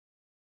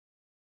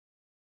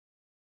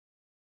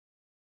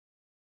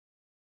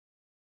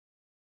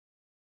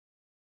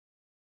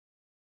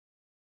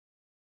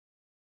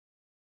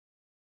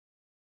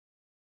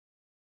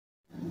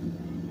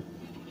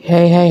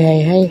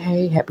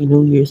Hey, happy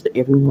New Year's to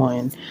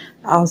everyone.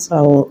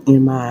 Also,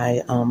 in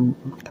my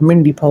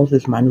community post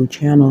is my new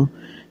channel.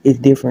 It's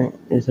different.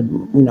 It's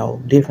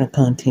different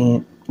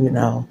content,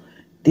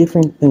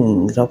 different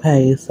things,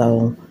 okay?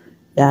 So,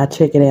 y'all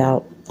check it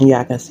out and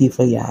y'all can see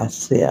for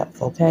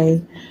yourself,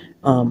 okay?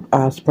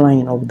 I'll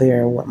explain over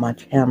there what my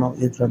channel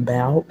is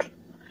about.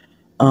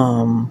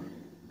 Um,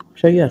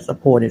 so, yeah,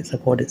 support it.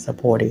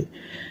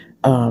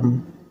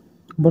 Um,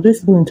 but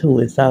let's get into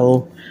it.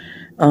 So,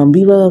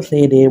 B-Love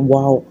said that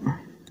Walt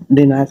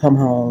did not come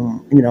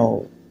home,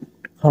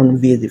 come to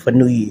visit for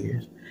New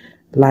Year's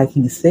like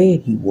he said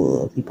he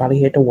was. He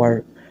probably had to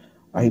work,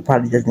 or he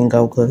probably just didn't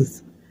go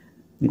because,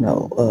 you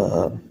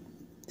know,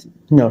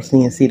 uh,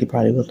 Sin City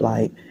probably was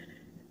like,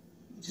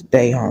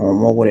 stay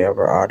home or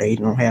whatever, or they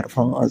don't have the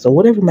funds, or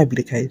whatever may be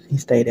the case. He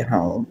stayed at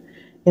home.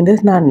 And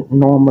that's not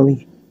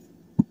normally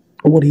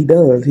what he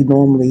does. He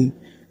normally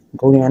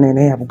go down there and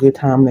they have a good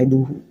time. They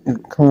do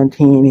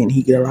content and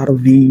he get a lot of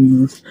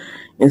views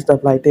and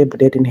stuff like that. But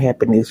that didn't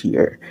happen this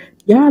year.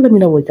 Y'all let me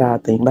know what y'all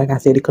think. Like I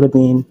said, it could have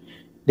been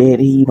that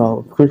he,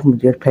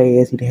 Christmas just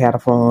passed. He had the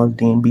funds,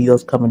 then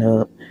bills coming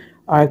up.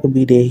 Or it could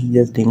be that he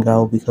just didn't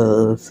go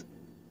because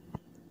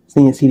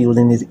Sin City was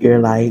in his ear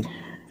like,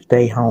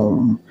 stay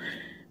home.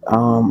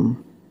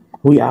 Um,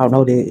 we all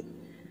know that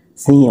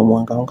Sin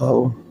wasn't gonna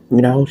go.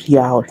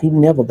 She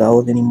never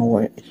goes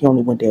anymore. She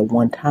only went there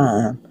one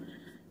time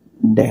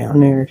down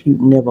there. She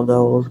never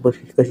goes, but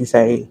because she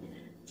say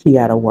she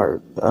gotta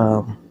work,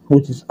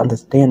 which is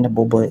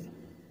understandable. But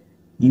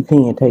you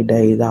can't take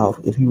days off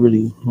if you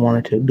really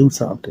wanted to do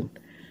something,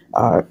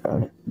 or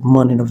a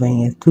month in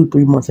advance, 2,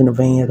 3 months in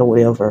advance, or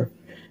whatever.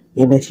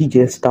 And then she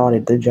just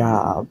started the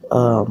job.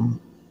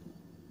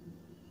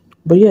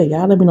 But yeah,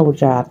 y'all let me know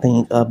what y'all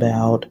think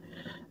about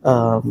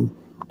Chillin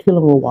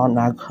Wit Walt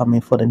not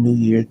coming for the New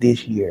Year's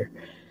this year.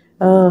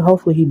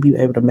 Hopefully he'll be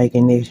able to make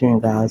it next year,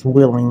 and God's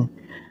willing.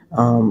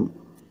 Um,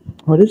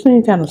 Well, this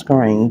seems kind of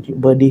strange,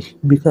 but this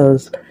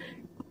because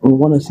in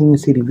one of Sin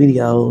City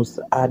videos,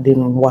 I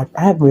didn't watch.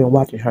 I haven't been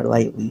watching her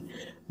lately,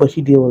 but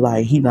she did was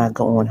like, "He not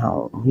going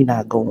home. He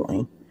not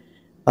going."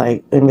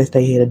 Like unless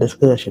they had a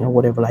discussion or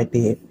whatever like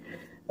that.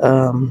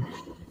 Um,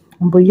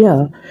 but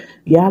yeah,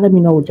 y'all let me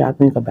know what y'all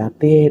think about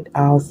that.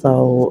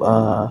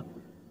 Also,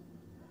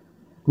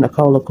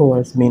 Nicole, of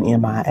course, been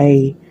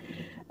MIA.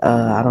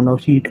 I don't know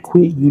if she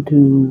quit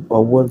YouTube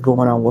or what's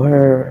going on with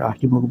her. Or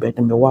she moved back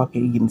to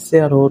Milwaukee, getting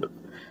settled.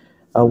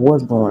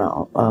 What's going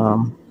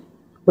on?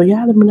 But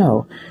y'all let me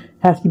know.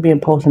 Has she been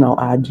posting on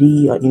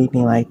IG or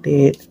anything like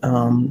that?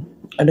 And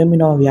let me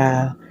know if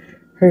y'all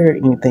heard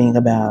anything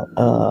about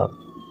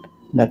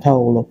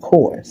Nicole, of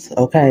course.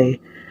 Okay.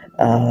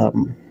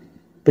 Um,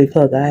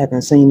 because I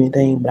haven't seen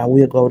anything, but I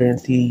will go there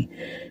and see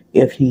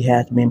if she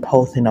has been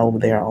posting over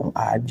there on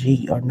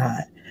IG or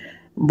not.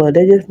 But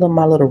that's just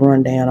my little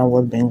rundown on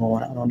what's been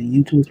going on the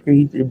YouTube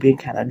streets. It's been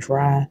kind of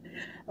dry.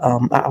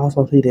 I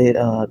also see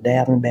that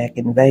Davin back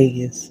in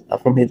Vegas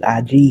from his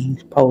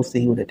IG post.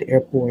 He was at the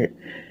airport,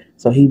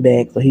 so he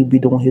back. So he be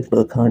doing his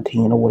little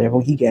content or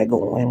whatever he got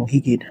going when he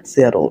get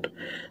settled.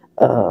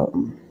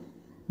 Um,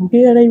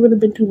 yeah, there ain't really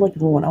been too much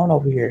going on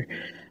over here.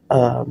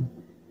 Um,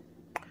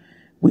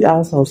 we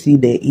also see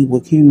that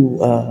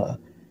EWQ,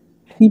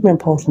 he been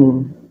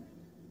posting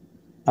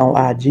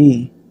on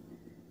IG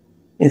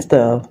and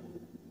stuff,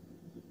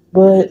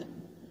 but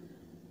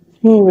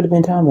she ain't really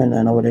been talking about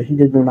nothing over there. She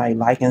just been like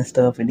liking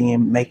stuff and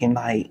then making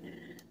like,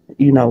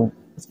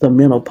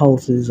 subliminal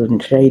posts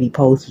and shady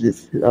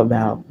posts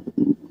about,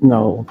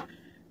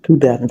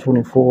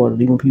 2024,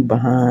 leaving people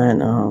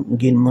behind,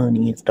 getting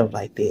money and stuff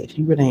like that.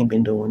 She really ain't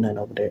been doing nothing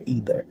over there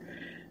either.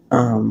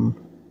 Um,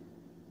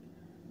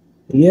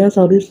 yeah,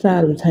 so this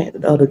side of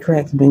the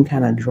track's been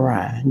kind of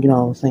dry, you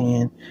know what I'm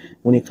saying,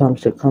 when it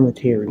comes to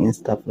commentary and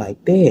stuff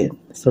like that.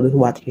 So this is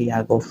why I tell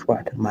y'all go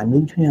subscribe to my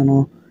new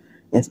channel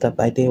and stuff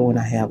like that. When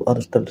I have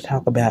other stuff to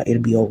talk about,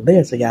 it'll be over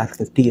there so y'all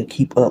can still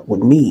keep up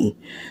with me.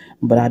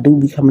 But I do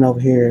be coming over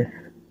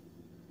here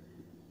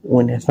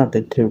when there's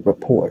something to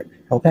report.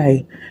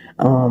 Okay.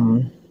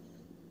 Um,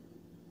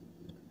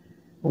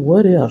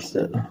 what else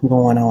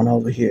going on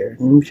over here?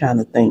 I'm trying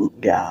to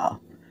think, y'all.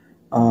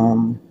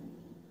 Um,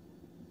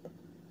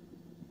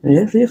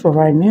 that's it for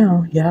right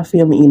now. Y'all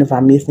feel me? And if I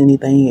missed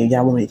anything, if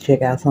y'all want me to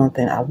check out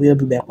something, I will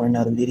be back with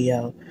another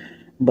video.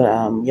 But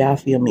y'all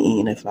feel me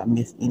in if I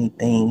missed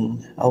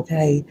anything.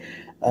 Okay.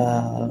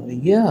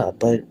 Yeah.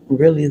 But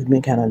really, it's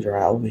been kind of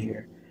dry over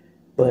here.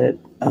 But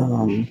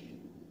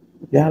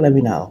y'all let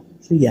me know.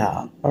 See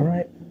y'all. All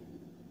right.